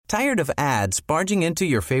Tired of ads barging into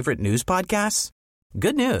your favorite news podcasts?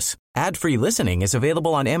 Good news. Ad-free listening is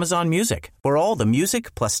available on Amazon Music for all the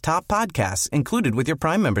music plus top podcasts included with your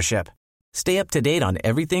Prime membership. Stay up to date on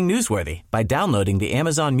everything newsworthy by downloading the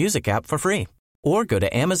Amazon Music app for free or go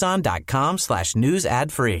to amazon.com/news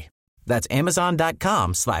ad free. That's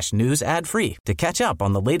amazon.com/news ad free to catch up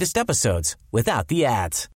on the latest episodes without the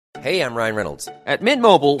ads. Hey, I'm Ryan Reynolds. At Mint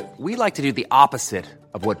Mobile, we like to do the opposite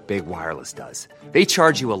of what Big Wireless does. They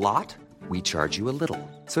charge you a lot, we charge you a little.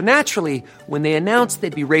 So naturally, when they announced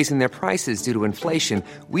they'd be raising their prices due to inflation,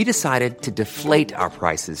 we decided to deflate our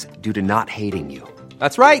prices due to not hating you.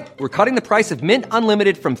 That's right. We're cutting the price of Mint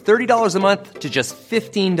Unlimited from $30 a month to just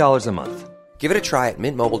 $15 a month. Give it a try at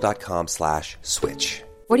mintmobile.com/switch.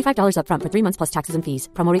 $45 up front for 3 months plus taxes and fees.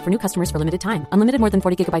 Promo rate for new customers for limited time. Unlimited more than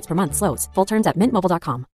 40 gigabytes per month. Slows full terms at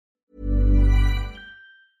mintmobile.com.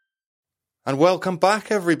 And welcome back,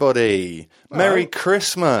 everybody. Merry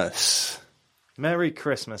Christmas. Merry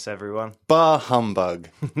Christmas, everyone. Bar humbug.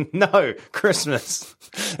 No, Christmas.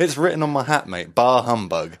 It's written on my hat, mate. Bar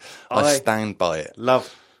humbug. I stand by it.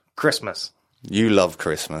 Love Christmas. You love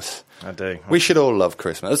Christmas. I do. We should all love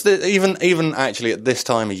Christmas. Even actually at this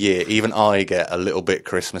time of year, even I get a little bit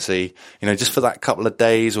Christmassy. You know, just for that couple of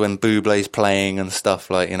days when Bublé's playing and stuff,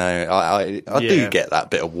 like, you know, I do get that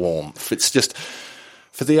bit of warmth. It's just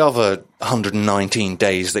for the other 119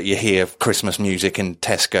 days that you hear Christmas music in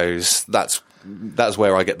Tesco's, that's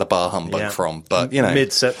where I get the bar humbug from. But, you know,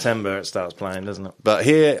 mid-September it starts playing, doesn't it? But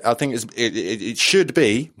here, I think it should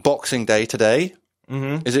be Boxing Day today.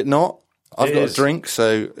 Mm-hmm. Is it not? I've got a drink,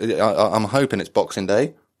 so I'm hoping it's Boxing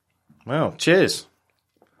Day. Well, cheers.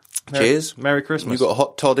 Cheers. Merry Christmas. You got a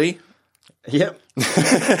hot toddy? Yep.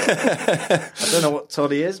 I don't know what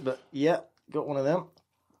toddy is, but yeah, got one of them.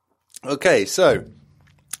 Okay, so,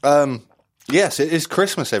 yes, it is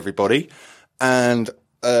Christmas, everybody. And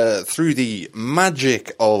through the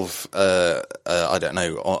magic of, I don't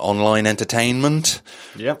know, online entertainment,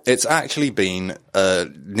 it's actually been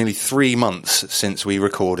nearly 3 months since we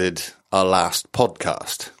recorded our last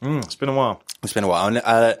podcast. It's been a while. It's been a while. And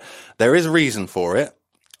there is a reason for it.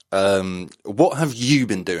 What have you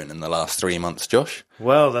been doing in the last 3 months, Josh?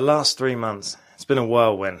 Well, the last 3 months, it's been a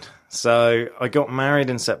whirlwind. So I got married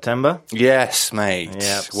in September. Yes, mate.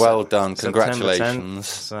 Yep. Well done. Congratulations.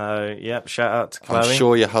 10th. So, yep, shout out to Chloe. I'm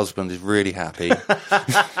sure your husband is really happy.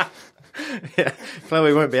 Yeah,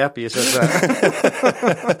 Chloe won't be happy you said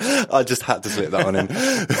that. I just had to slip that one in.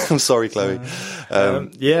 I'm sorry, Chloe.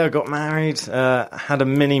 Yeah, I got married, had a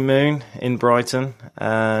mini moon in Brighton,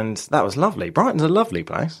 and that was lovely. Brighton's a lovely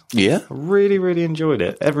place. Yeah. I really, really enjoyed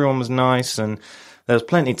it. Everyone was nice, and there was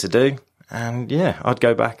plenty to do. And yeah, I'd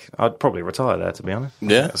go back. I'd probably retire there, to be honest.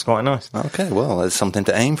 Yeah. It's quite nice. Okay, well, there's something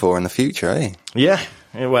to aim for in the future, eh? Yeah.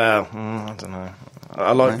 Well, I don't know.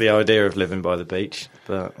 I like the idea of living by the beach,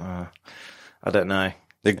 but I don't know.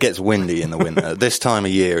 It gets windy in the winter. This time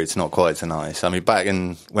of year, it's not quite so nice. I mean, back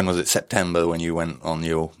in, when was it, September, when you went on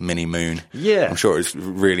your mini moon? Yeah. I'm sure it was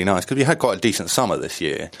really nice, because we had quite a decent summer this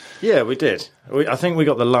year. Yeah, we did. I think we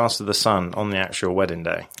got the last of the sun on the actual wedding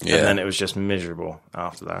day. Yeah. And then it was just miserable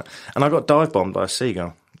after that. And I got dive bombed by a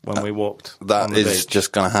seagull when we walked on the beach. That is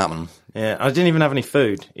just going to happen. Yeah, I didn't even have any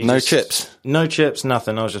food. No chips? No chips,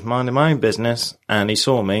 nothing. I was just minding my own business, and he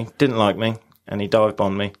saw me, didn't like me, and he dive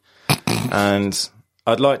bombed me. And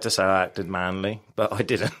I'd like to say I acted manly, but I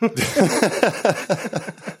didn't. I'm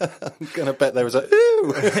going to bet there was a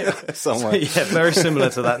ooh somewhere. Yeah, very similar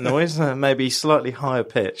to that noise, maybe slightly higher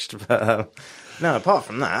pitched. But no, apart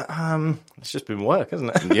from that, it's just been work,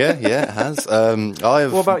 hasn't it? Yeah, it has.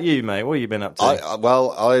 What about you, mate? What have you been up to?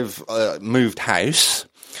 I've moved house.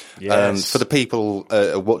 Yes. For the people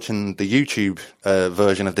watching the YouTube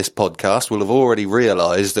version of this podcast, will have already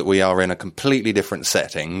realised that we are in a completely different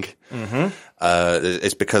setting. Mm-hmm.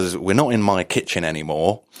 It's because we're not in my kitchen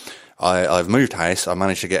anymore. I've moved house. I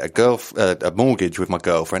managed to get a mortgage with my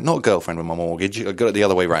girlfriend. Not a girlfriend with my mortgage. I got it the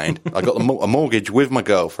other way round. I got a mortgage with my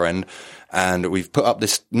girlfriend, and we've put up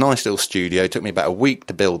this nice little studio. It took me about a week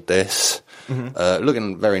to build this. Mm-hmm.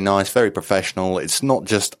 Looking very nice, very professional. It's not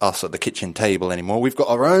just us at the kitchen table anymore. We've got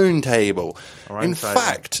our own table. In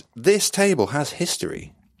fact, this table has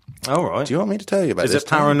history. All right. Do you want me to tell you about this? Is it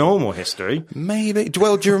paranormal history? Maybe.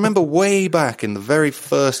 Well, do you remember way back in the very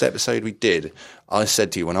first episode we did, I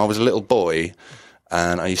said to you when I was a little boy,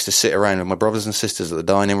 and I used to sit around with my brothers and sisters at the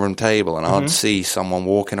dining room table, and I'd see someone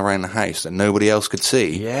walking around the house that nobody else could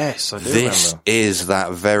see. Yes, I do remember. This is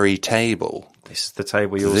that very table. This is the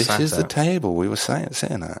table you all sat at. This is the table we were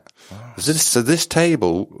sitting at. Oh. So this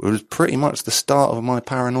table was pretty much the start of my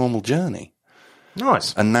paranormal journey.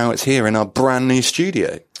 Nice. And now it's here in our brand new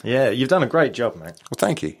studio. Yeah, you've done a great job, mate. Well,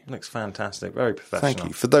 thank you. It looks fantastic. Very professional. Thank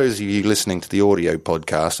you. For those of you listening to the audio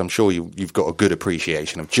podcast, I'm sure you've got a good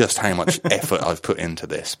appreciation of just how much effort I've put into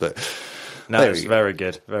this. But no, it's very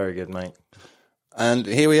good. Very good, mate. And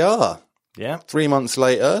here we are. Yeah. 3 months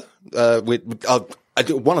later,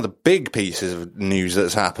 one of the big pieces of news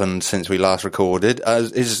that's happened since we last recorded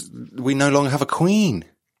is we no longer have a queen.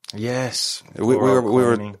 Yes.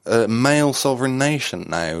 We're a male sovereign nation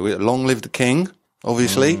now. Long live the king,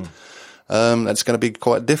 obviously. That's going to be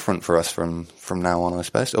quite different for us from now on, I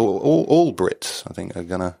suppose. All Brits, I think, are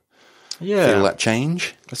going to feel that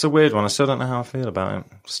change. It's a weird one. I still don't know how I feel about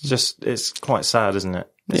it. It's quite sad, isn't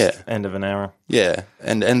it? It's the end of an era. Yeah,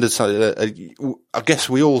 and I guess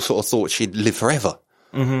we all sort of thought she'd live forever.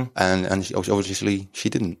 Mm-hmm. And obviously she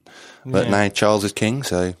didn't. But now Charles is king,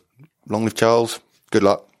 so long live Charles. Good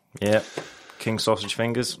luck. Yep. King sausage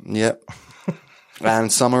fingers. Yep.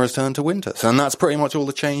 And summer has turned to winter. So, and that's pretty much all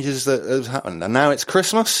the changes that have happened. And now it's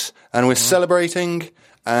Christmas, and we're celebrating,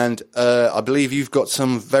 and I believe you've got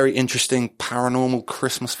some very interesting paranormal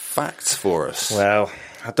Christmas facts for us. Well,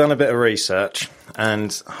 I've done a bit of research,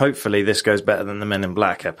 and hopefully this goes better than the Men in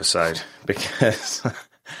Black episode, because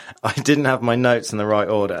I didn't have my notes in the right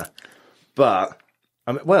order. But,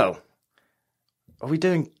 are we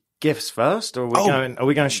doing gifts first, or are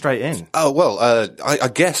we going straight in? Oh well,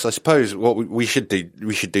 I suppose what we should do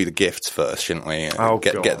the gifts first, shouldn't we?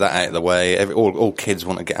 Get that out of the way. All kids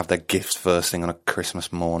want to have their gifts first thing on a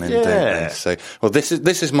Christmas morning, don't they? So, well, this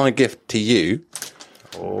is my gift to you.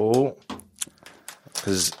 Oh,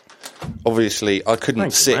 because obviously I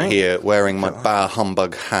couldn't sit here wearing my bar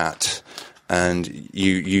humbug hat and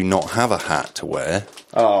you not have a hat to wear.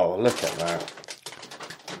 Oh, look at that!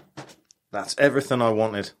 That's everything I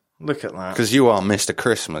wanted. Look at that. Because you are Mr.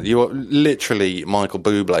 Christmas. You are literally Michael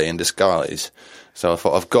Bublé in disguise. So I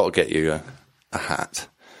thought, I've got to get you a hat.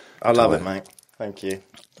 I love it, mate. Thank you.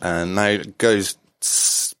 And now it goes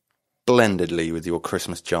splendidly with your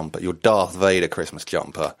Christmas jumper, your Darth Vader Christmas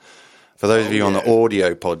jumper. For those of you on the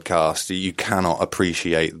audio podcast, you cannot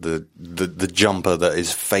appreciate the jumper that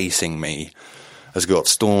is facing me. Has got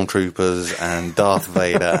stormtroopers and Darth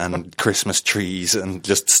Vader and Christmas trees and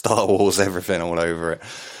just Star Wars everything all over it.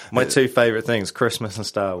 My two favourite things, Christmas and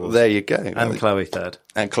Star Wars. There you go. And Chloe third.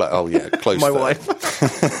 And close My third. wife.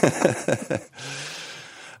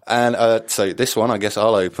 And so this one, I guess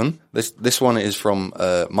I'll open. This one is from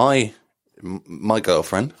my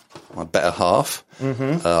girlfriend, my better half.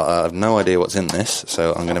 Mm-hmm. I have no idea what's in this,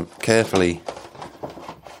 so I'm going to carefully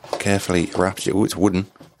wrap it. Oh, it's wooden.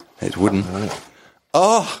 It's wooden.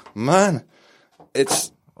 Oh, man.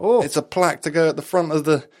 It's a plaque to go at the front of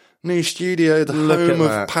the new studio, the home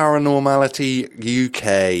of Paranormality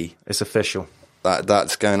UK. It's official.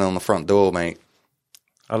 That's going on the front door, mate.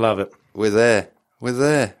 I love it. We're there.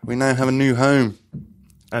 We now have a new home.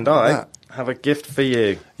 And I have a gift for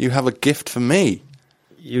you. You have a gift for me?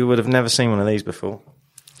 You would have never seen one of these before.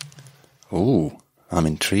 Oh, I'm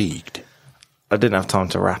intrigued. I didn't have time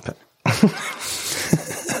to wrap it.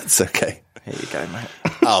 That's okay. Here you go, mate.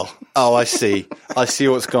 Oh, I see. I see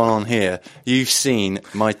what's gone on here. You've seen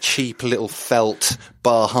my cheap little felt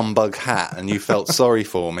bar humbug hat, and you felt sorry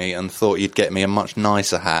for me and thought you'd get me a much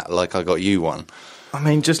nicer hat like I got you one. I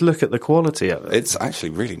mean, just look at the quality of it. It's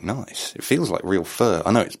actually really nice. It feels like real fur.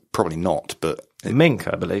 I know it's probably not, but... Mink,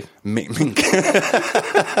 I believe. Mink.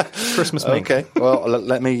 Christmas mink. Okay, well,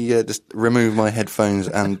 let me just remove my headphones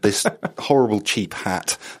and this horrible cheap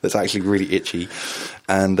hat that's actually really itchy,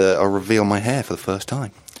 and I'll reveal my hair for the first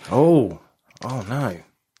time. Oh no.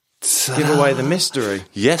 Give away the mystery.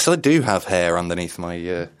 Yes, I do have hair underneath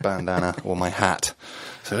my bandana or my hat.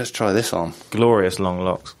 So let's try this on. Glorious long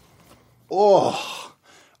locks.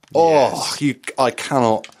 Yes.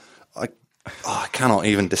 I cannot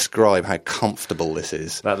even describe how comfortable this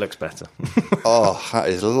is. That looks better. That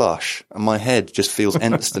is lush. And my head just feels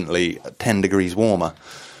instantly 10 degrees warmer.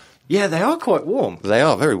 Yeah, they are quite warm. They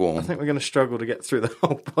are very warm. I think we're going to struggle to get through the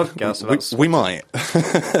whole podcast. We might.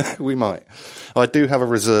 We might. I do have a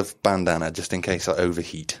reserve bandana just in case I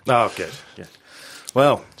overheat. Oh, good. Yeah.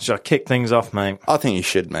 Well, should I kick things off, mate? I think you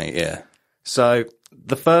should, mate, yeah. So,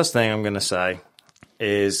 the first thing I'm going to say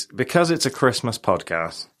is, because it's a Christmas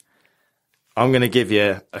podcast, I'm going to give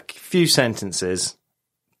you a few sentences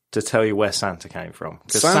to tell you where Santa came from.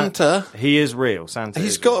 Santa? He is real.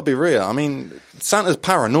 He's got to be real. I mean, Santa's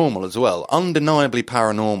paranormal as well. Undeniably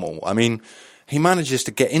paranormal. I mean, he manages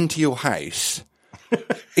to get into your house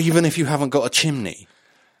even if you haven't got a chimney.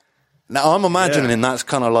 Now, I'm imagining that's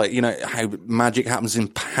kind of like, how magic happens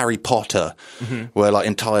in Harry Potter, where like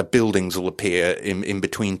entire buildings will appear in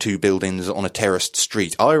between two buildings on a terraced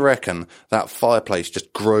street. I reckon that fireplace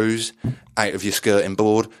just grows out of your skirting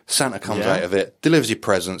board. Santa comes out of it, delivers your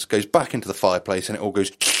presents, goes back into the fireplace, and it all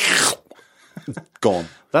goes gone.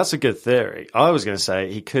 That's a good theory. I was going to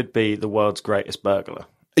say he could be the world's greatest burglar.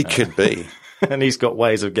 He could be. And he's got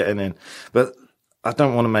ways of getting in. But I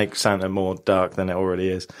don't want to make Santa more dark than it already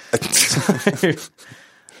is.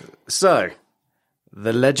 So,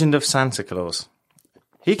 the legend of Santa Claus.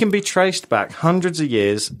 He can be traced back hundreds of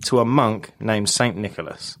years to a monk named Saint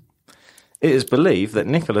Nicholas. It is believed that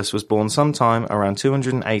Nicholas was born sometime around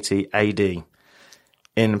 280 AD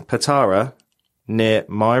in Patara, near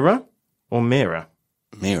Myra or Mira.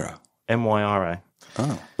 Mira. Myra.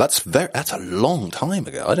 Oh, that's a long time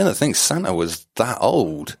ago. I didn't think Santa was that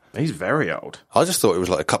old. He's very old. I just thought it was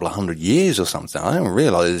like a couple of 100 years or something. I didn't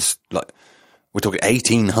realise, like, we're talking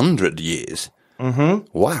 1800 years.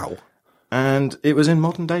 Mm-hmm. Wow. And it was in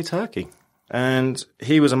modern-day Turkey. And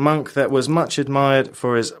he was a monk that was much admired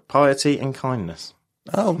for his piety and kindness.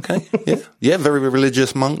 Oh, okay. Yeah. Yeah, very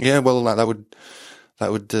religious monk. Yeah, well, that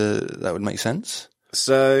would make sense.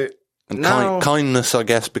 So, and now... kindness, I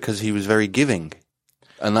guess, because he was very giving.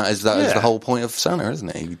 And that is the whole point of Santa, isn't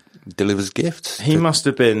it? He delivers gifts. He must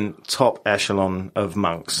have been top echelon of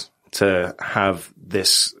monks to have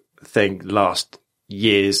this thing last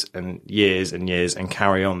years and years and years and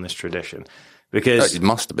carry on this tradition. Because it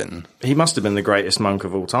must have been. He must have been the greatest monk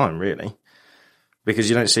of all time, really. Because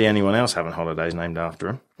you don't see anyone else having holidays named after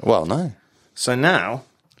him. Well, no. So now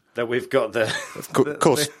that we've got the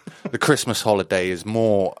Christmas holiday is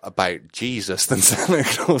more about Jesus than Santa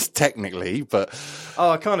Claus, technically, but... Oh,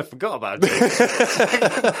 I kind of forgot about Jesus.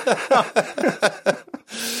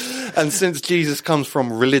 And since Jesus comes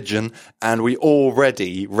from religion, and we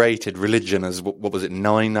already rated religion as, what was it,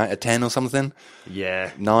 9 out of 10 or something?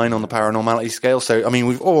 Yeah. 9 on the paranormality scale. So, I mean,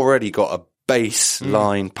 we've already got a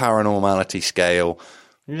baseline paranormality scale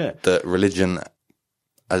that religion...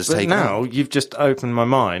 But now you've just opened my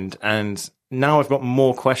mind, and now I've got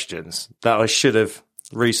more questions that I should have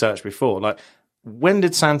researched before. Like, when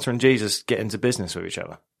did Santa and Jesus get into business with each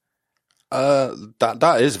other?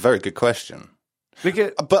 That is a very good question.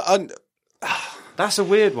 But that's a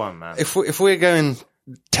weird one, man. If we're going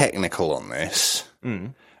technical on this,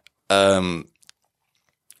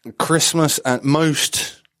 Christmas and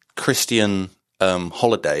most Christian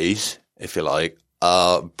holidays, if you like,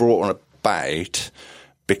 are brought about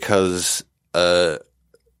because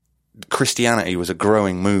Christianity was a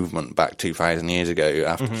growing movement back 2,000 years ago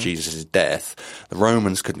after Jesus' death. The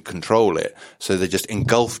Romans couldn't control it, so they just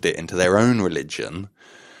engulfed it into their own religion.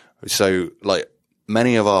 So, like,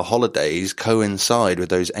 many of our holidays coincide with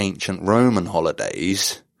those ancient Roman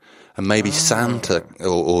holidays, and maybe Santa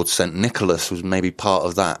or St. Nicholas was maybe part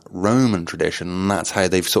of that Roman tradition, and that's how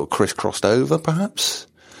they've sort of crisscrossed over, perhaps?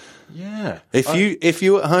 Yeah. If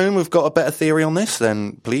you at home have got a better theory on this,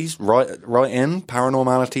 then please write in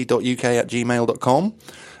paranormality.uk@gmail.com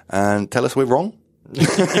and tell us we're wrong.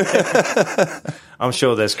 I'm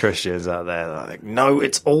sure there's Christians out there that are like, no,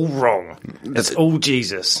 it's all wrong. It's all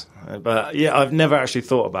Jesus. But yeah, I've never actually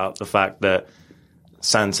thought about the fact that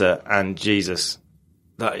Santa and Jesus,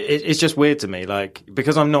 it's just weird to me. Like,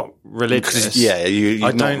 because I'm not religious. Yeah,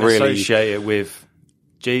 I don't associate it with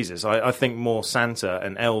Jesus. I think more Santa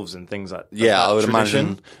and elves and things like that. Yeah, I would tradition.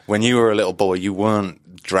 imagine when you were a little boy, you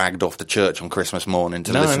weren't dragged off to church on Christmas morning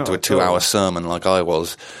to listen to a 2-hour sermon like I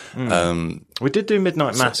was. We did do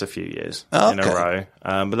midnight mass a few years in a row,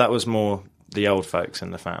 but that was more the old folks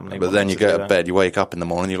in the family. But then you go to bed, you wake up in the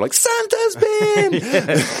morning, you're like, Santa's been!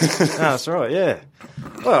 That's right, yeah.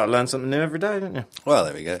 Well, I learn something new every day, don't you? Well,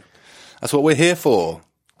 there we go. That's what we're here for.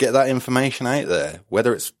 Get that information out there,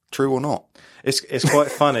 whether it's true or not. It's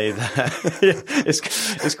quite funny that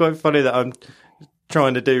it's quite funny that I'm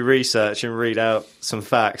trying to do research and read out some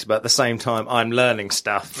facts, but at the same time I'm learning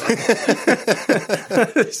stuff.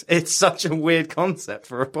 It's such a weird concept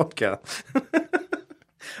for a podcast.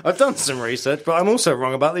 I've done some research, but I'm also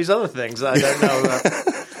wrong about these other things that I don't know about.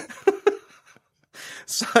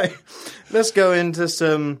 So let's go into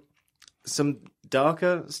some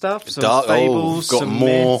darker stuff, some fables, got some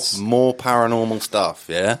more myths. more paranormal stuff,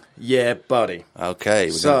 yeah? Yeah, buddy.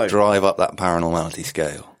 Okay, we're going to drive up that paranormality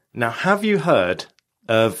scale. Now, have you heard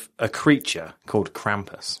of a creature called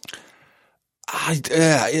Krampus?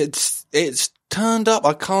 It's turned up.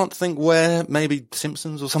 I can't think where. Maybe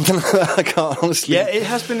Simpsons or something like that. I can't honestly. Yeah, it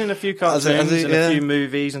has been in a few cartoons and a few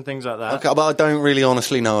movies and things like that. Okay, but I don't really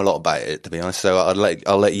honestly know a lot about it, to be honest. So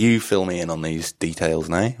I'll let you fill me in on these details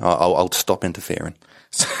now. I'll stop interfering.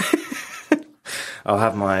 I'll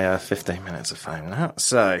have my 15 minutes of fame now.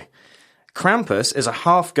 So, Krampus is a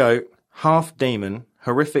half goat, half demon,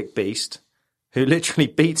 horrific beast who literally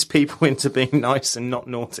beats people into being nice and not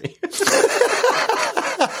naughty.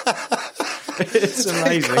 It's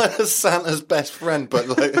amazing. Kind of Santa's best friend, but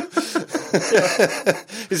like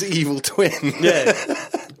his evil twin. Yeah.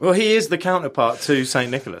 Well, he is the counterpart to St.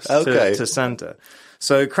 Nicholas, to Santa.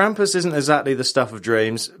 So Krampus isn't exactly the stuff of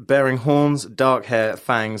dreams, bearing horns, dark hair,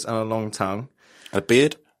 fangs, and a long tongue. A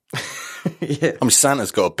beard? Yeah. I mean,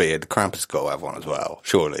 Santa's got a beard. Krampus got to have one as well,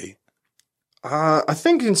 surely. I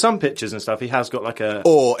think in some pictures and stuff, he has got like a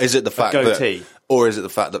Or is it the fact goatee.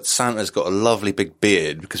 that Santa's got a lovely big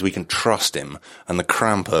beard because we can trust him, and the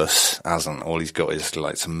Krampus hasn't? All he's got is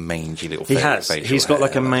like some mangy little. He has. He's got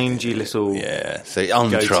like a hair. mangy little. Yeah, so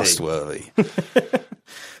untrustworthy.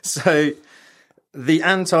 So the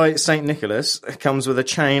anti-St. Nicholas comes with a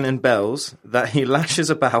chain and bells that he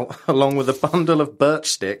lashes about along with a bundle of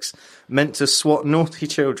birch sticks meant to swat naughty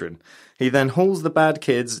children. He then hauls the bad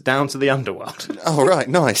kids down to the underworld. Oh, right,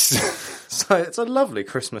 nice. So it's a lovely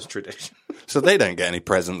Christmas tradition. So they don't get any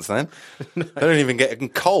presents then? No. They don't even get a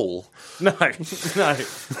coal. No.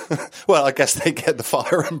 Well, I guess they get the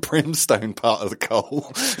fire and brimstone part of the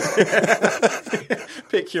coal.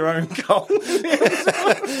 Pick your own coal.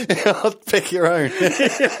 Yeah, I'll pick your own.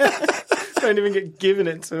 Don't even get given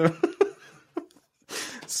it to them.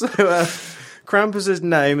 So, Krampus's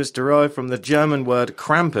name is derived from the German word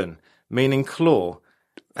Krampen, meaning claw,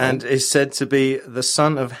 and is said to be the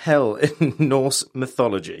son of Hel in Norse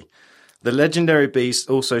mythology. The legendary beast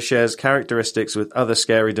also shares characteristics with other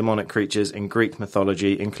scary demonic creatures in Greek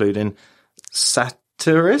mythology, including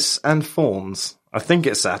satyrs and fauns. I think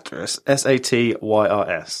it's satyrs.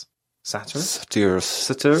 Satyrs.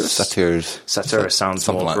 Satyrs? Satyrs sounds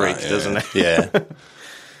something more like Greek, that, yeah. doesn't it? Yeah.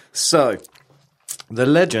 So, the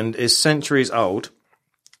legend is centuries old,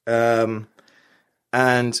 and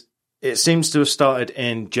it seems to have started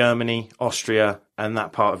in Germany, Austria, and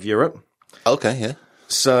that part of Europe. Okay, yeah.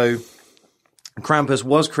 So, Krampus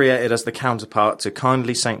was created as the counterpart to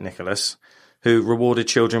kindly St. Nicholas, who rewarded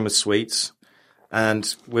children with sweets.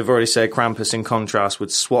 And we've already said Krampus, in contrast,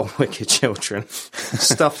 would swat wicked children,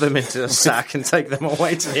 stuff them into a sack and take them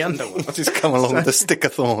away to the underworld. Just come along with a stick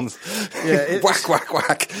of thorns. Yeah, whack, whack,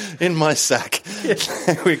 whack, in my sack.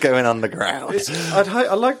 Yeah. We're going underground.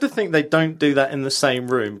 I'd like to think they don't do that in the same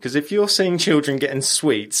room, because if you're seeing children getting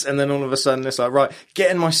sweets and then all of a sudden it's like, right,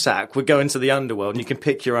 get in my sack, we're going to the underworld and you can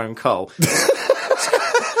pick your own coal.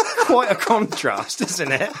 Quite a contrast,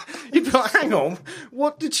 isn't it? You'd be like, hang on,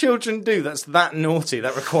 what do children do that's that naughty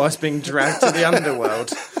that requires being dragged to the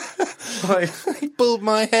underworld? Like, he pulled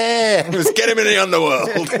my hair. Let's get him in the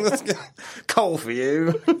underworld. Coal for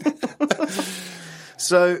you.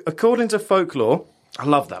 So, according to folklore, I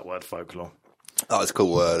love that word, folklore. Oh, it's a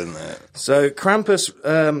cool word, isn't it? So, Krampus...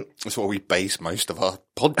 That's what we base most of our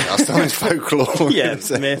podcast on, is folklore. Yeah,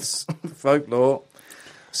 myths, folklore.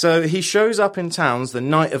 So he shows up in towns the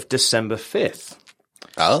night of December 5th.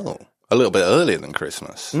 Oh, a little bit earlier than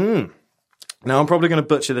Christmas. Now, I'm probably going to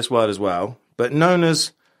butcher this word as well, but known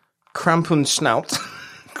as Krampunschnaut.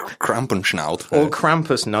 Krampunschnaut. Or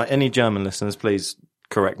Krampus night. Any German listeners, please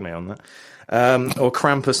correct me on that. Or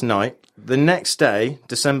Krampus night. The next day,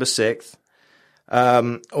 December 6th,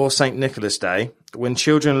 or St. Nicholas Day, when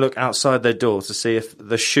children look outside their door to see if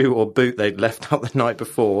the shoe or boot they'd left out the night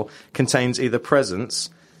before contains either presents,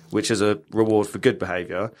 which is a reward for good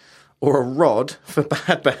behaviour, or a rod for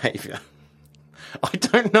bad behaviour. I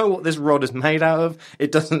don't know what this rod is made out of.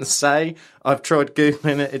 It doesn't say. I've tried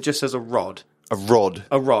Googling it. It just says a rod. A rod?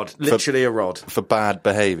 A rod. Literally a rod. For bad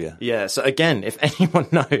behaviour? Yeah. So again, if anyone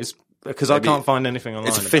knows, because I can't find anything online.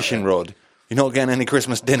 It's a fishing rod. You're not getting any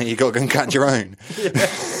Christmas dinner, you've got to go and catch your own. Yeah.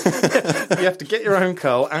 You have to get your own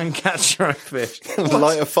coal and catch your own fish.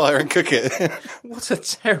 Light a fire and cook it. What a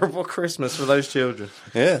terrible Christmas for those children.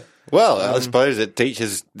 Yeah. Well, I suppose it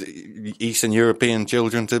teaches Eastern European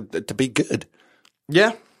children to be good.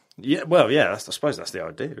 Yeah. Yeah. Well, yeah, I suppose that's the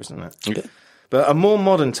idea, isn't it? Yeah. But a more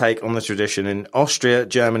modern take on the tradition in Austria,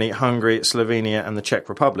 Germany, Hungary, Slovenia, and the Czech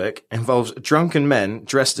Republic involves drunken men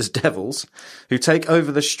dressed as devils who take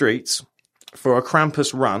over the streets for a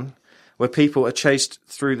Krampus run, where people are chased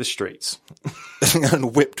through the streets.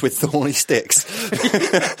 And whipped with thorny sticks.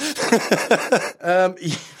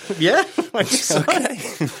 Yeah. I guess so.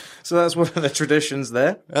 Okay. So that's one of the traditions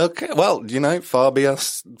there. Okay. Well, far be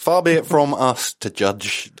it from us to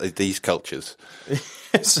judge these cultures.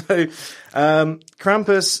 So,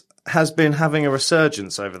 Krampus has been having a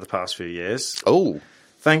resurgence over the past few years. Oh.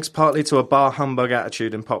 Thanks partly to a bar humbug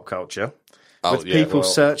attitude in pop culture. with people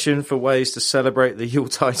searching for ways to celebrate the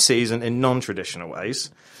Yuletide season in non-traditional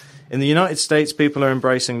ways. In the United States, people are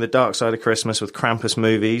embracing the dark side of Christmas with Krampus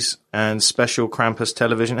movies and special Krampus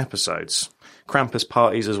television episodes. Krampus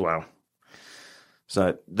parties as well.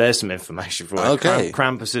 So there's some information for you. Okay.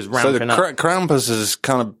 Krampus is ramping up. Krampus has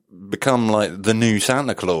kind of become like the new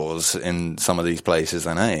Santa Claus in some of these places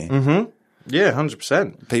then, eh? Mm-hmm. Yeah,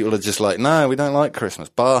 100%. People are just like, no, we don't like Christmas.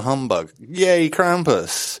 Bar humbug. Yay,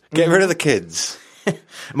 Krampus. Get rid of the kids.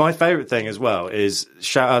 My favourite thing as well is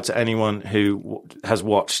shout out to anyone who has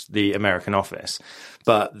watched The American Office,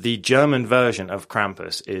 but the German version of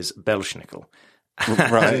Krampus is Belschnickel.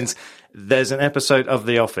 Right. And there's an episode of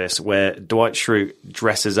The Office where Dwight Schrute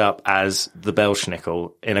dresses up as the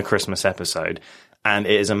Belschnickel in a Christmas episode, and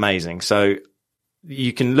it is amazing. So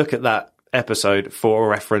you can look at that episode for a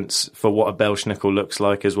reference for what a Belschnickel looks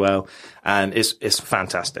like as well, and it's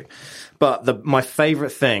fantastic. But my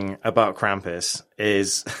favourite thing about Krampus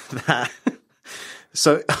is that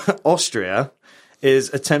so Austria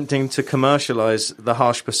is attempting to commercialise the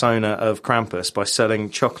harsh persona of Krampus by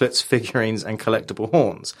selling chocolates, figurines and collectible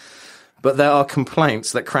horns. But there are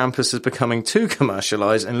complaints that Krampus is becoming too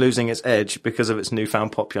commercialised and losing its edge because of its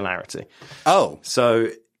newfound popularity. Oh. So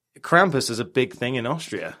Krampus is a big thing in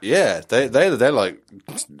Austria. Yeah, they're like,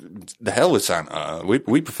 the hell with Santa.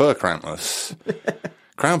 We prefer Krampus.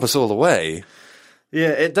 Krampus all the way. Yeah,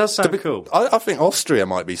 it does sound cool. I think Austria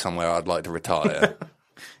might be somewhere I'd like to retire.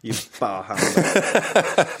 You bar hammer.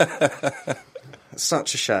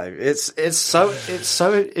 Such a shame. It's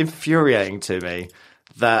so infuriating to me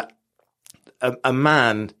that a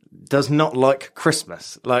man does not like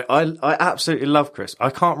Christmas. Like I absolutely love Christmas.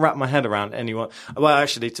 I can't wrap my head around anyone. Well,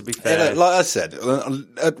 actually, to be fair, like I said,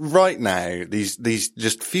 right now, these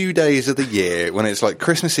just few days of the year when it's like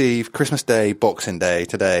Christmas Eve, Christmas Day, Boxing Day,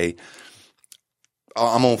 today,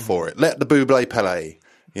 I'm all for it. Let the Buble play,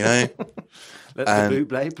 you know. Let the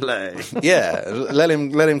Buble play. Yeah, let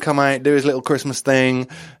him come out, do his little Christmas thing.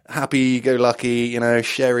 Happy go lucky, you know,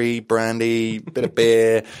 sherry, brandy, bit of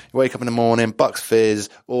beer. You wake up in the morning, Bucks Fizz,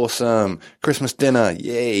 awesome. Christmas dinner,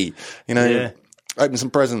 yay. You know, yeah. Open some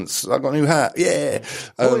presents. I got a new hat, yeah.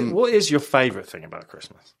 What is your favourite thing about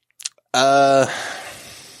Christmas? My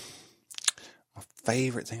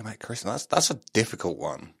favourite thing about Christmas? That's a difficult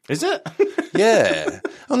one. Is it? Yeah.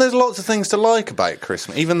 And there's lots of things to like about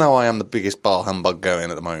Christmas, even though I am the biggest bar humbug going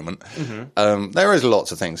at the moment. Mm-hmm. There is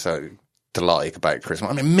lots of things to like about Christmas.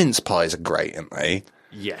 I mean, mince pies are great, aren't they?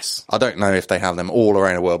 Yes. I don't know if they have them all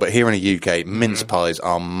around the world, but here in the UK, mince pies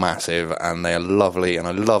are massive and they are lovely, and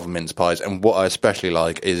I love mince pies. And what I especially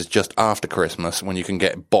like is just after Christmas when you can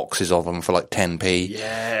get boxes of them for like 10p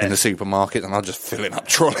in the supermarket, and I'm just filling up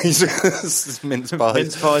trolleys with mince pies.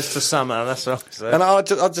 Mince pies for summer, that's what I say. And I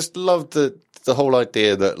just love the whole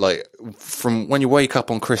idea that, like, from when you wake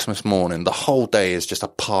up on Christmas morning, the whole day is just a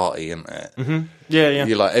party, isn't it? Mm-hmm. Yeah.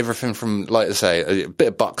 You like everything from, like I say, a bit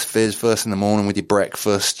of Bucks Fizz first in the morning with your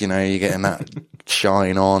breakfast, you know, you're getting that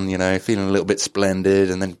shine on, you know, feeling a little bit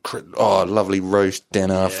splendid, and then, lovely roast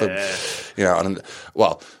dinner for, you know, and,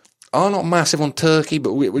 well, I'm not massive on turkey,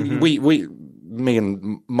 but we me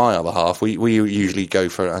and my other half, we usually go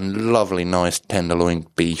for a lovely, nice tenderloin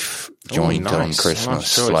beef joint on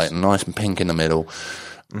Christmas, like nice and pink in the middle.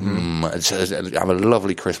 Have a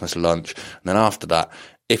lovely Christmas lunch, and then after that,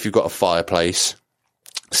 if you've got a fireplace,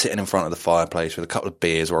 sitting in front of the fireplace with a couple of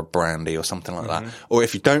beers or a brandy or something like that, or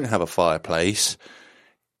if you don't have a fireplace,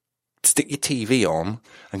 stick your TV on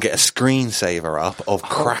and get a screensaver up of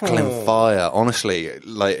crackling fire. Honestly,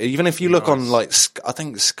 like, even if you look on, like, I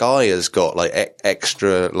think Sky has got like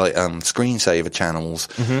extra like screensaver channels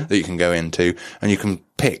that you can go into, and you can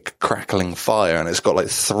pick crackling fire, and it's got like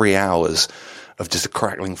 3 hours of just a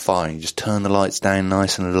crackling fire. You just turn the lights down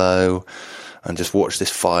nice and low and just watch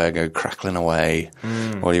this fire go crackling away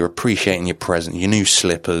while you're appreciating your present, your new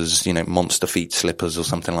slippers, you know, monster feet slippers or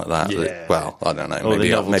something like that. Yeah. Well, I don't know. All the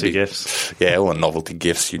novelty gifts. Yeah, all the novelty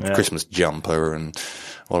gifts, your Christmas jumper and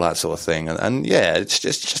all that sort of thing. And yeah, it's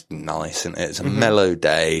just nice, and it's a mellow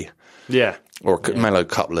day. Yeah. Or a mellow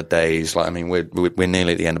couple of days. Like, I mean, we're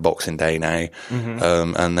nearly at the end of Boxing Day now.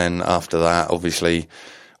 And then after that, obviously,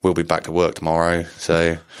 we'll be back to work tomorrow,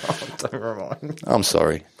 so... don't remind. I'm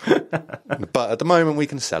sorry. But at the moment, we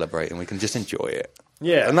can celebrate and we can just enjoy it.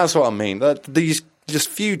 Yeah. And that's what I mean. These just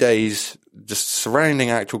few days, just surrounding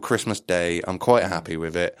actual Christmas Day, I'm quite happy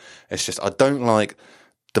with it. It's just, I don't like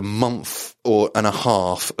the month and a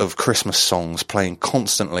half of Christmas songs playing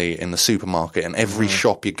constantly in the supermarket and every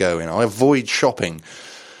shop you go in. I avoid shopping.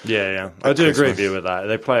 Yeah. I do agree with you with that.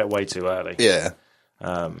 They play it way too early.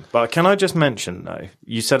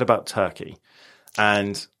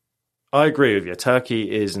 I agree with you.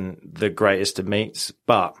 Turkey isn't the greatest of meats,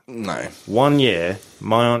 but No. one year,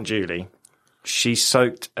 my Aunt Julie, she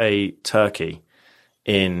soaked a turkey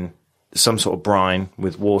in some sort of brine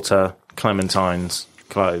with water, clementines,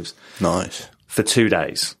 cloves Nice. for 2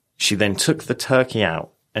 days. She then took the turkey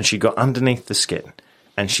out and she got underneath the skin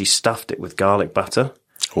and she stuffed it with garlic butter.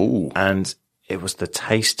 Ooh. And it was the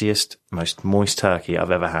tastiest, most moist turkey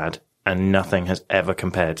I've ever had. And nothing has ever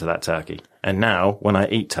compared to that turkey. And now, when I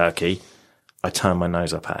eat turkey, I turn my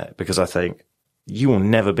nose up at it because I think, you will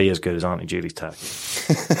never be as good as Auntie Julie's turkey.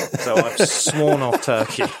 So I've sworn off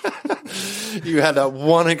turkey. You had that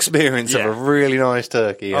one experience of a really nice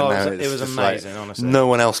turkey. And now it was amazing, honestly. No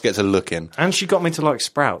one else gets a look in. And she got me to like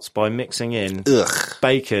sprouts by mixing in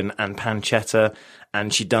bacon and pancetta.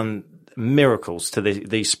 And she done miracles to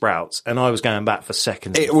these sprouts, and I was going back for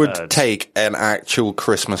seconds. It would take an actual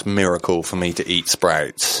Christmas miracle for me to eat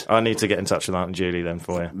sprouts. I need to get in touch with Aunt Julie then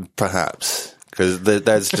for you. Perhaps, because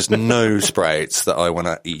there's just no sprouts that I want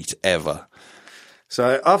to eat ever.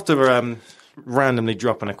 So after randomly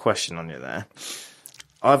dropping a question on you there,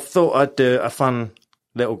 I've thought I'd do a fun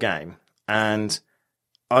little game, and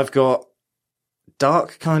I've got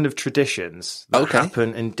dark kind of traditions that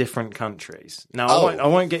happen in different countries. Now, I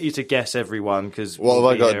won't get you to guess every one because what have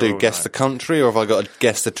I got to do? Guess the country, or have I got to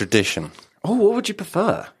guess the tradition? Oh, what would you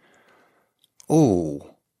prefer?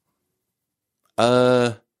 Oh,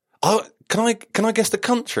 can I guess the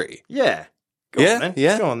country? Yeah, Go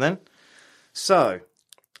on then. So,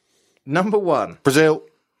 number one, Brazil.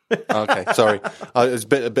 Okay, sorry, it's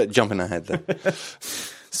a bit jumping ahead there.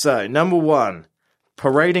 So, number one,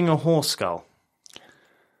 parading a horse skull.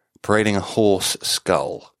 Parading a horse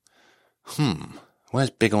skull.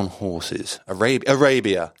 Where's big on horses?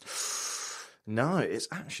 Arabia. No, it's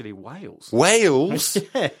actually Wales. Wales?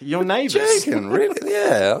 Yeah, your neighbours. Joking, really?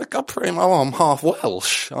 Yeah, I'm half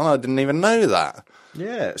Welsh. I didn't even know that.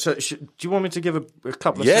 Yeah. So, do you want me to give a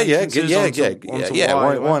couple of Yeah.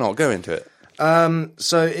 Why not go into it?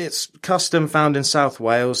 So it's custom found in South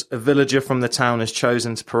Wales. A villager from the town is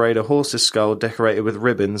chosen to parade a horse's skull decorated with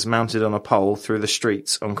ribbons mounted on a pole through the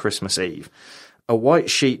streets on Christmas Eve. A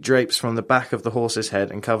white sheet drapes from the back of the horse's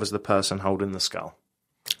head and covers the person holding the skull.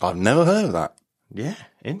 I've never heard of that. Yeah,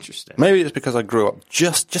 interesting. Maybe it's because I grew up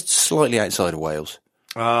just slightly outside of Wales.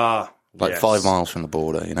 Yes. 5 miles from the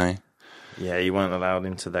border, you know? Yeah, you weren't allowed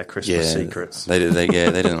into their Christmas secrets. They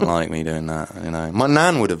didn't like me doing that, you know. My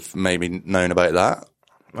nan would have maybe known about that.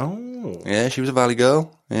 Oh. Yeah, she was a Valley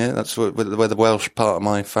girl. Yeah, that's where the Welsh part of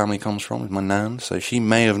my family comes from, is my nan. So she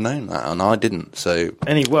may have known that, and I didn't. So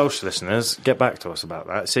any Welsh listeners, get back to us about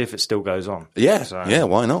that. See if it still goes on. Yeah,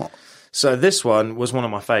 why not? So this one was one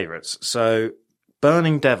of my favourites. So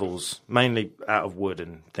burning devils, mainly out of wood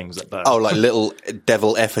and things that burn. Oh, like little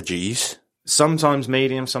devil effigies. Sometimes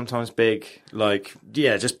medium, sometimes big.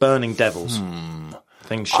 Just burning devils.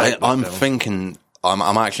 Things shaped like devils.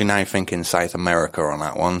 I'm actually now thinking South America on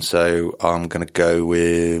that one, so I'm going to go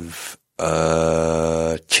with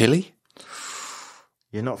Chile.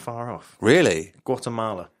 You're not far off. Really?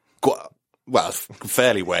 Guatemala. Well, it's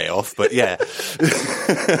fairly way off, but yeah.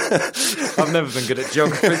 I've never been good at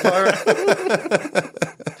geography, Byron.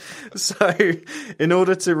 So, in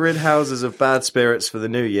order to rid houses of bad spirits for the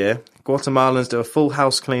new year, Guatemalans do a full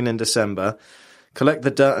house clean in December, collect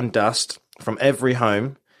the dirt and dust from every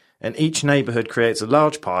home, and each neighbourhood creates a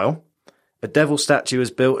large pile. A devil statue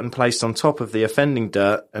is built and placed on top of the offending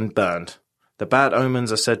dirt and burned. The bad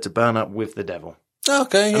omens are said to burn up with the devil.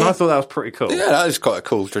 Okay, yeah. And I thought that was pretty cool. Yeah, that is quite a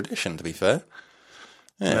cool tradition, to be fair.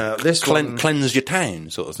 Yeah. Cleanse your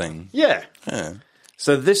town, sort of thing. Yeah. Yeah.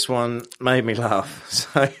 So this one made me laugh.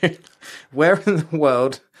 So, where in the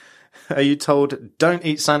world are you told don't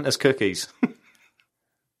eat Santa's cookies?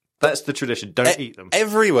 That's the tradition. Don't eat them.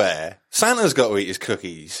 Everywhere. Santa's got to eat his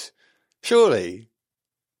cookies. Surely.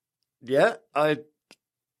 Yeah, I'm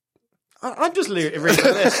just reading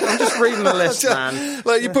the list. I'm just reading the list, man.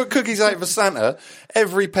 Like, you put cookies out for Santa,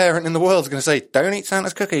 every parent in the world's going to say, don't eat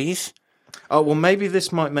Santa's cookies. Oh, well, maybe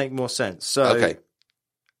this might make more sense. So, okay.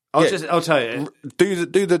 I'll tell you. Do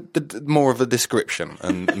the more of a description,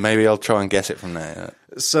 and maybe I'll try and guess it from there.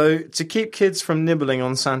 So, to keep kids from nibbling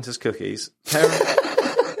on Santa's cookies, parents...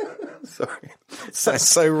 Sorry. That's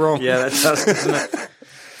so wrong. Yeah, that does, doesn't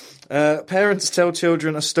it? Parents tell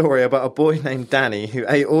children a story about a boy named Danny who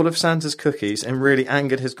ate all of Santa's cookies and really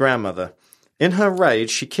angered his grandmother. In her rage,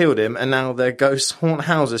 she killed him, and now their ghosts haunt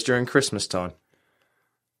houses during Christmas time.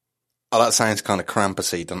 Oh, that sounds kind of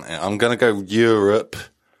Krampusy, doesn't it? I'm going to go Europe.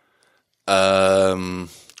 Well,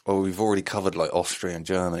 we've already covered like Austria and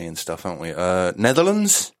Germany and stuff, haven't we?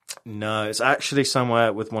 Netherlands? No, it's actually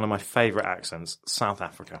somewhere with one of my favourite accents, South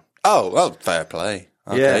Africa. Oh, well, fair play.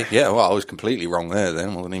 Okay. Yeah. Yeah, well, I was completely wrong there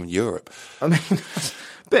then. Wasn't even Europe. I mean,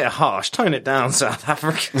 a bit harsh. Tone it down, South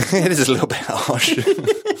Africa. It is a little bit harsh.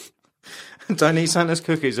 Don't eat Santa's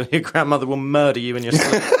cookies or your grandmother will murder you in your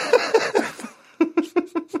sleep.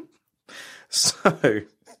 So,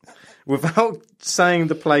 without saying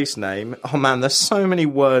the place name, oh man, there's so many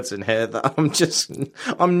words in here that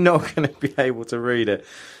I'm not going to be able to read it.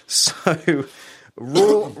 So,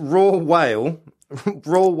 raw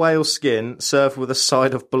whale skin served with a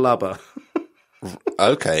side of blubber.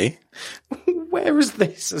 Okay. Where is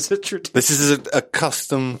this as a tradition? This is a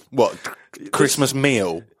custom, Christmas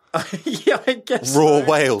meal? Yeah, I guess Raw so.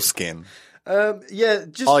 whale skin. Yeah,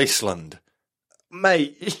 just Iceland.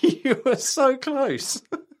 mate, you were so close.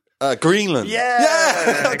 Greenland.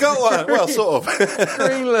 Yeah, I got one. Well, sort of.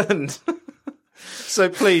 Greenland. So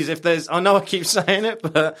please, I know I keep saying it,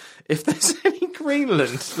 but if there's any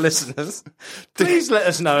Greenland listeners, please let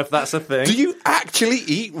us know if that's a thing. Do you actually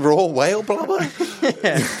eat raw whale blubber?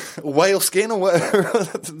 Yeah. Whale skin or whatever?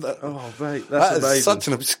 Oh, mate, That that's is amazing. such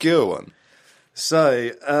an obscure one.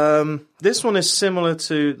 So, this one is similar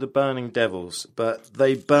to the burning devils, but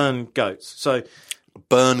they burn goats. So,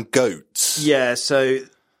 Burn goats. yeah, so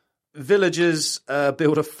villagers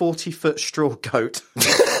build a 40-foot straw goat.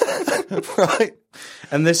 Right.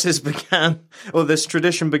 And this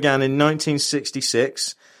tradition began in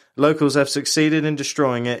 1966. Locals have succeeded in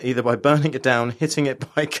destroying it, either by burning it down, hitting it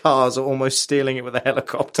by cars, or almost stealing it with a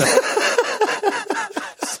helicopter.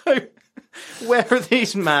 So, where are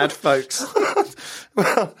these mad folks?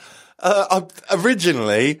 Well,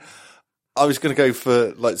 originally, I was going to go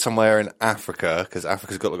for like somewhere in Africa, because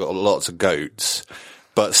Africa's got lots of goats.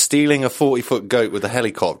 But stealing a 40-foot goat with a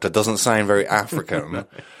helicopter doesn't sound very African. No.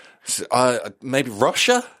 So, maybe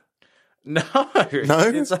Russia? No, No?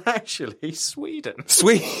 it's actually Sweden.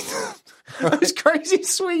 Sweden? Those crazy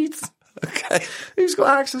Swedes. Okay. Who's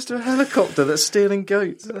got access to a helicopter that's stealing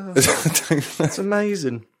goats? Oh, that's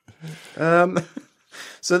amazing.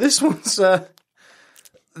 So this one's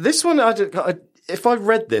if I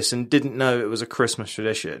read this and didn't know it was a Christmas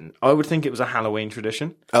tradition, I would think it was a Halloween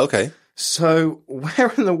tradition. Okay. So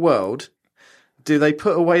where in the world do they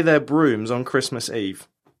put away their brooms on Christmas Eve?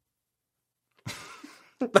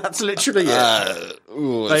 That's literally it.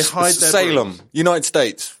 They hide their Salem, brooms. United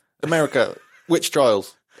States, America, witch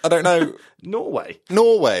trials. I don't know. Norway.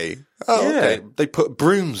 Oh, Yeah. okay. They put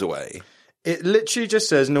brooms away. It literally just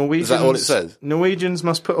says Norwegians. Is that all it says? Norwegians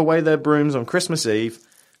must put away their brooms on Christmas Eve.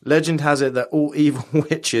 Legend has it that all evil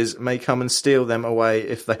witches may come and steal them away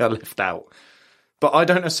if they are left out. But I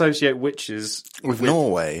don't associate witches With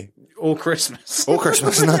Norway. or Christmas. Or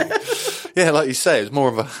Christmas, no. Yeah, like you say, it's more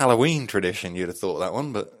of a Halloween tradition, you'd have thought that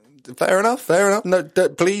one, but fair enough. No,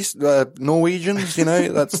 please, Norwegians,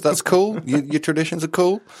 that's cool. Your traditions are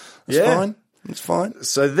cool. It's fine.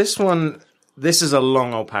 So this is a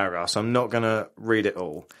long old paragraph, so I'm not going to read it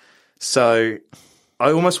all. So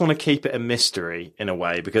I almost want to keep it a mystery in a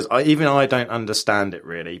way, because I don't understand it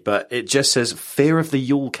really, but it just says fear of the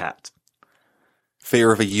Yule cat.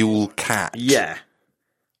 Fear of a Yule cat. Yeah.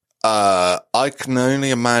 I can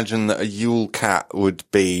only imagine that a Yule cat would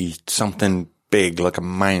be something big, like a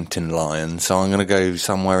mountain lion. So I'm going to go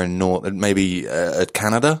somewhere in maybe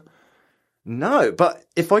Canada. No, but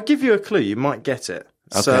if I give you a clue, you might get it.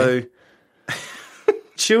 Okay. So,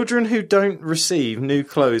 children who don't receive new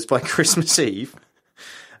clothes by Christmas Eve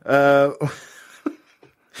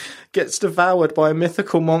gets devoured by a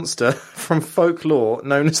mythical monster from folklore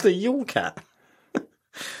known as the Yule cat.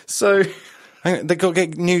 So, They got to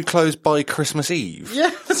get new clothes by Christmas Eve.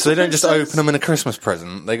 yeah. So they don't just open them in a Christmas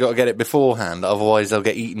present. They got to get it beforehand. Otherwise, they'll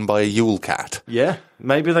get eaten by a Yule cat. Yeah,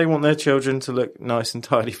 maybe they want their children to look nice and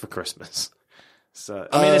tidy for Christmas. So,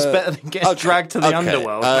 I mean, it's better than getting dragged to the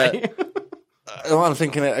underworld, mate. I'm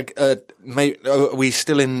thinking, maybe, are we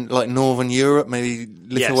still in like Northern Europe? Maybe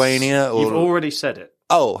Lithuania? Yes. Or You've already said it.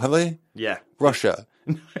 Oh, have they? Yeah. Russia.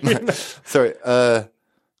 Sorry.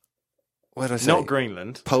 Where did I say? Not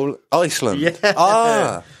Greenland. Iceland. Yeah.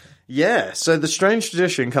 Ah. Yeah, so the strange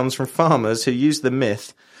tradition comes from farmers who use the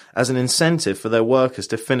myth as an incentive for their workers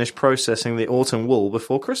to finish processing the autumn wool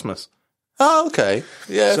before Christmas. Oh, okay.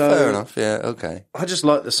 Yeah, So- fair enough. Yeah, okay. I just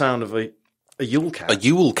like the sound of a Yule cat. A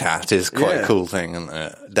Yule cat is quite Yeah. a cool thing, isn't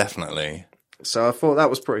it? Definitely. So I thought that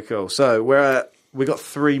was pretty cool. So we got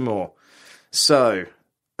 3 more. So,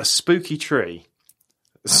 a spooky tree.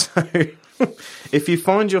 So, if you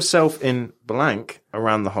find yourself in blank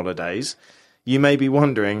around the holidays, you may be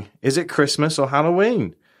wondering, is it Christmas or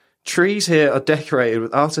Halloween? Trees here are decorated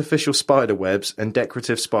with artificial spider webs and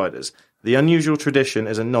decorative spiders. The unusual tradition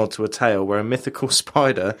is a nod to a tale where a mythical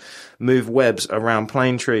spider moved webs around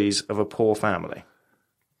plane trees of a poor family.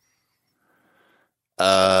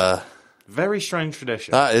 Very strange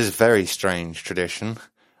tradition. That is very strange tradition.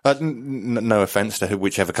 No offense to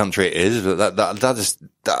whichever country it is, but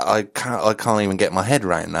I can't even get my head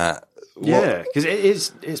around that. Yeah, because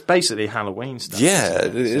it's basically Halloween stuff. Yeah,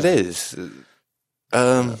 it is.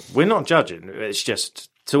 We're not judging. It's just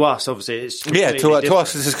to us, obviously. It's to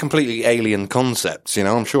us, this is completely alien concepts. You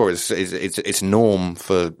know, I'm sure it's norm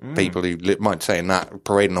for people who might say that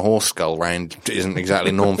parading a horse skull round isn't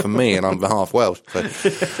exactly norm for me, and I'm half Welsh.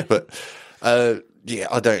 But yeah,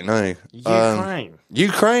 I don't know.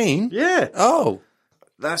 Ukraine? Yeah. Oh,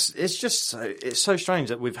 it's so strange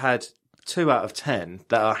that we've had 2 out of 10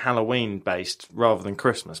 that are Halloween based rather than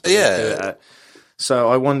Christmas. Yeah. So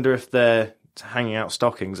I wonder if they're hanging out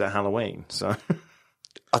stockings at Halloween. So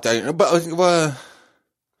I don't know, but are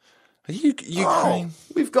you Ukraine?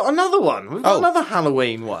 We've got another one. We've got another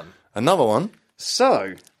Halloween one. Another one.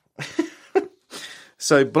 So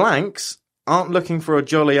blanks aren't looking for a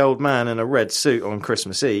jolly old man in a red suit on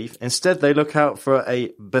Christmas Eve. Instead, they look out for a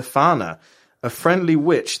Befana, a friendly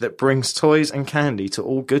witch that brings toys and candy to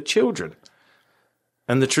all good children.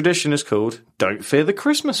 And the tradition is called Don't Fear the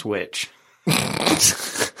Christmas Witch.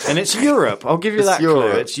 And it's Europe. I'll give you that clue.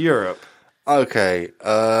 It's Europe. Okay.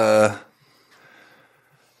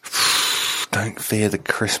 Don't Fear the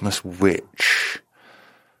Christmas Witch.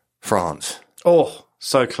 France. Oh,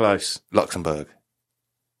 so close. Luxembourg.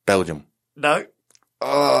 Belgium. No.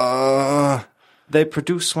 They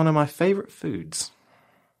produce one of my favourite foods.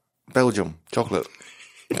 Belgium. Chocolate.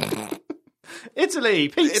 Italy.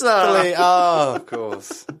 Pizza. Italy. Oh, of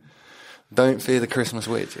course. Don't Fear the Christmas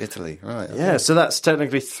Witch. Italy. Right. Okay. Yeah, so that's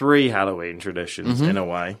technically 3 Halloween traditions in a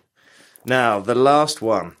way. Now, the last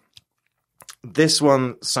one. This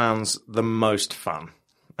one sounds the most fun.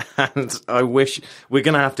 And I wish we're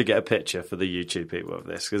going to have to get a picture for the YouTube people of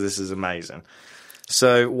this because this is amazing.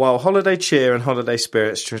 So while holiday cheer and holiday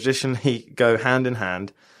spirits traditionally go hand in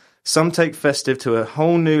hand, some take festive to a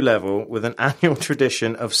whole new level with an annual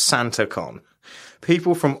tradition of SantaCon.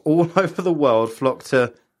 People from all over the world flock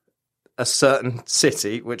to a certain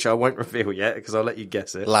city, which I won't reveal yet because I'll let you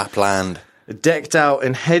guess it. Lapland. Decked out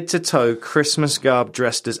in head-to-toe Christmas garb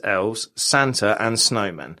dressed as elves, Santa and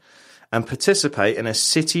snowmen, and participate in a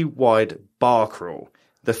city-wide bar crawl.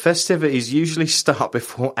 The festivities usually start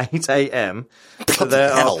before 8 a.m, but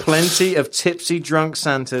there are plenty of tipsy drunk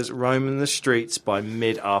Santas roaming the streets by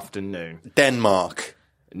mid-afternoon. Denmark.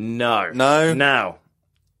 No. Now,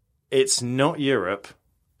 it's not Europe,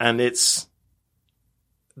 and they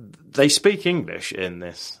speak English in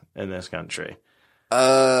this country.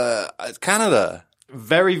 It's Canada.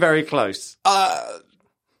 Very, very close.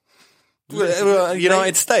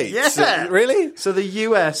 United States? Yeah. Really? So the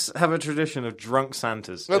US have a tradition of drunk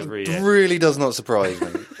Santas every year. It really does not surprise me.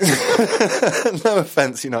 No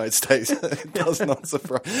offence, United States. It does not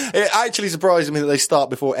surprise. It actually surprises me that they start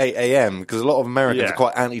before 8 a.m. because a lot of Americans are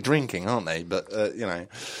quite anti-drinking, aren't they? But,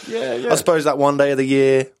 Yeah. I suppose that one day of the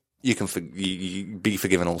year, you can you be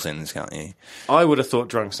forgiven all sins, can't you? I would have thought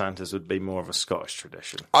drunk Santas would be more of a Scottish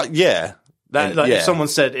tradition. Yeah. If someone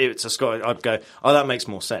said it's a Scottish, I'd go, oh, that makes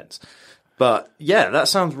more sense. But yeah, that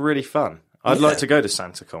sounds really fun. I'd like to go to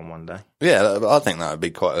SantaCon one day. Yeah, I think that would be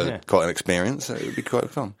quite an experience. It would be quite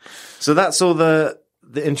fun. So that's all the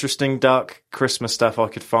interesting dark Christmas stuff I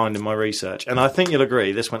could find in my research, and I think you'll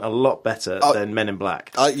agree this went a lot better than Men in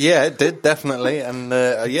Black. Yeah, it did definitely, and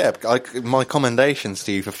my commendations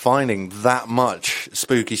to you for finding that much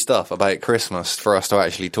spooky stuff about Christmas for us to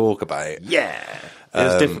actually talk about. Yeah. It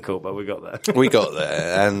was difficult, but we got there. We got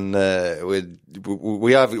there, and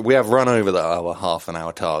we have run over our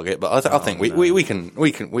half-an-hour target. But I think we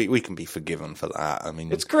can be forgiven for that. I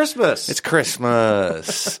mean, it's Christmas. It's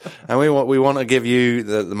Christmas, and we want to give you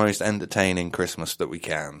the most entertaining Christmas that we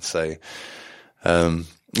can. So,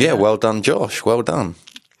 well done, Josh. Well done.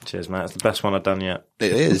 Cheers, mate. It's the best one I've done yet.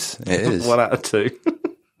 It is. It is. 1 out of 2.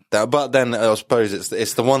 But then I suppose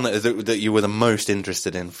it's the one that you were the most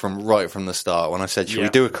interested in from the start. When I said, should we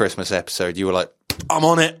do a Christmas episode? You were like, I'm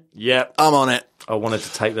on it. Yep. I'm on it. I wanted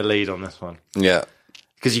to take the lead on this one. Yeah.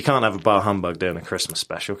 Because you can't have a bar humbug doing a Christmas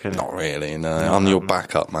special, can you? Not really, no. I'm your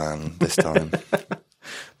backup man this time.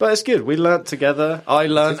 But it's good. We learnt together. I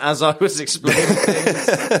learnt as I was explaining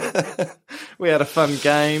things. We had a fun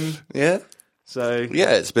game. Yeah. So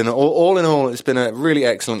yeah, it's been all in all, it's been a really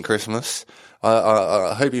excellent Christmas.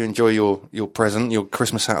 I hope you enjoy your present. Your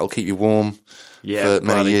Christmas hat will keep you warm. for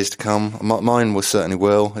many years to come. Mine was certainly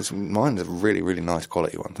will. Mine's a really, really nice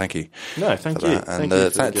quality one. Thank you. No, thank you. And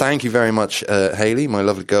thank you very much, Hayley, my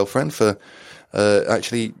lovely girlfriend, for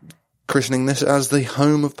actually christening this as the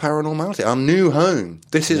home of paranormality. Our new home.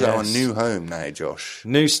 This is our new home now, Josh.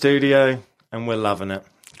 New studio, and we're loving it.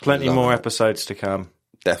 Plenty more episodes to come.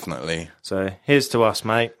 Definitely. So here's to us,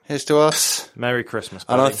 mate. Here's to us. Merry Christmas,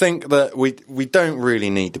 buddy. And I think that we don't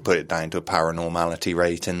really need to put it down to a paranormality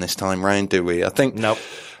rating this time round, do we? I think nope.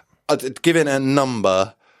 Giving a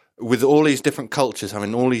number with all these different cultures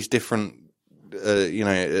having all these different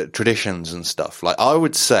traditions and stuff. Like, I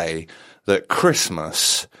would say that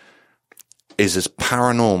Christmas is as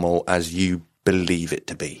paranormal as you believe it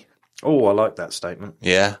to be. Oh, I like that statement.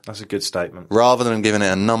 Yeah? That's a good statement. Rather than giving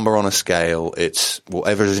it a number on a scale, it's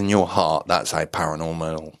whatever's in your heart, that's how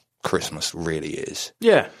paranormal Christmas really is.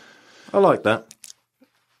 Yeah, I like that.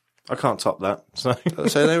 I can't top that. So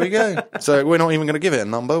there we go. So we're not even going to give it a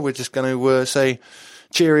number. We're just going to say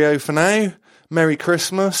cheerio for now. Merry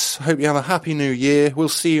Christmas. Hope you have a happy new year. We'll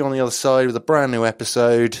see you on the other side with a brand new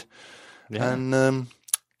episode. Yeah. And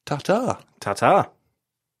ta-ta. Ta-ta.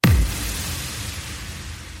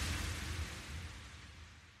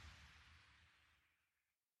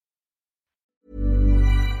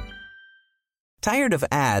 Tired of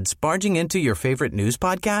ads barging into your favorite news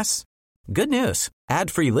podcasts? Good news.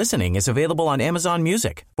 Ad-free listening is available on Amazon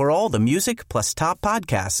Music for all the music plus top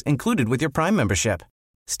podcasts included with your Prime membership.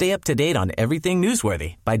 Stay up to date on everything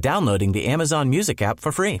newsworthy by downloading the Amazon Music app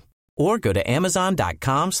for free or go to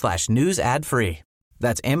amazon.com/news ad free.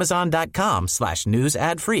 That's amazon.com/news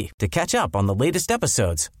ad free to catch up on the latest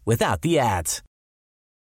episodes without the ads.